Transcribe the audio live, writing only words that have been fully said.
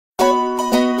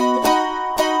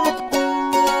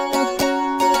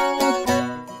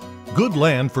Owned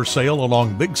land for sale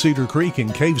along Big Cedar Creek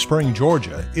in Cave Spring,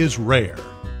 Georgia is rare.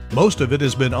 Most of it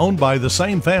has been owned by the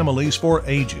same families for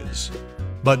ages.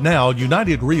 But now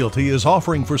United Realty is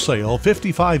offering for sale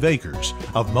 55 acres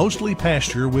of mostly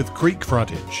pasture with creek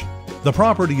frontage. The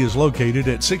property is located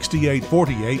at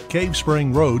 6848 Cave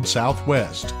Spring Road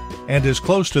Southwest and is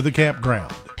close to the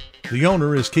campground. The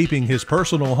owner is keeping his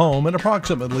personal home in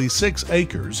approximately 6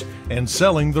 acres and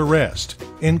selling the rest,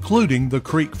 including the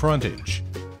creek frontage.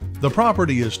 The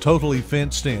property is totally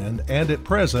fenced in and at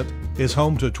present is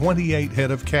home to 28 head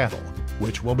of cattle,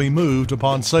 which will be moved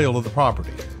upon sale of the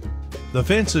property. The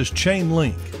fence is chain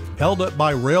link, held up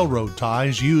by railroad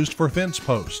ties used for fence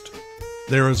posts.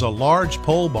 There is a large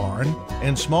pole barn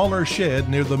and smaller shed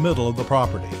near the middle of the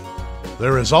property.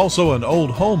 There is also an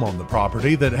old home on the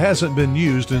property that hasn't been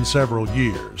used in several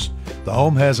years. The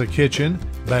home has a kitchen,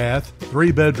 bath,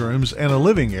 3 bedrooms, and a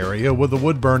living area with a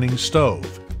wood-burning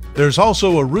stove. There's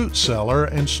also a root cellar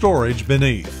and storage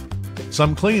beneath.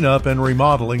 Some cleanup and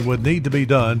remodeling would need to be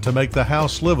done to make the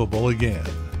house livable again.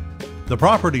 The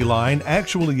property line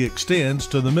actually extends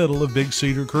to the middle of Big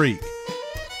Cedar Creek.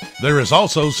 There is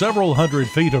also several hundred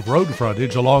feet of road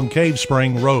frontage along Cave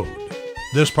Spring Road.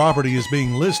 This property is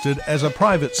being listed as a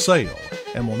private sale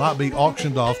and will not be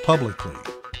auctioned off publicly.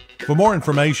 For more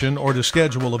information or to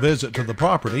schedule a visit to the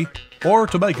property or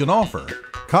to make an offer,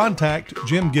 contact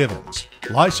Jim Givens,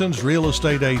 licensed real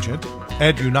estate agent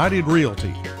at United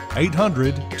Realty,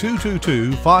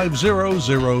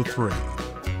 800-222-5003.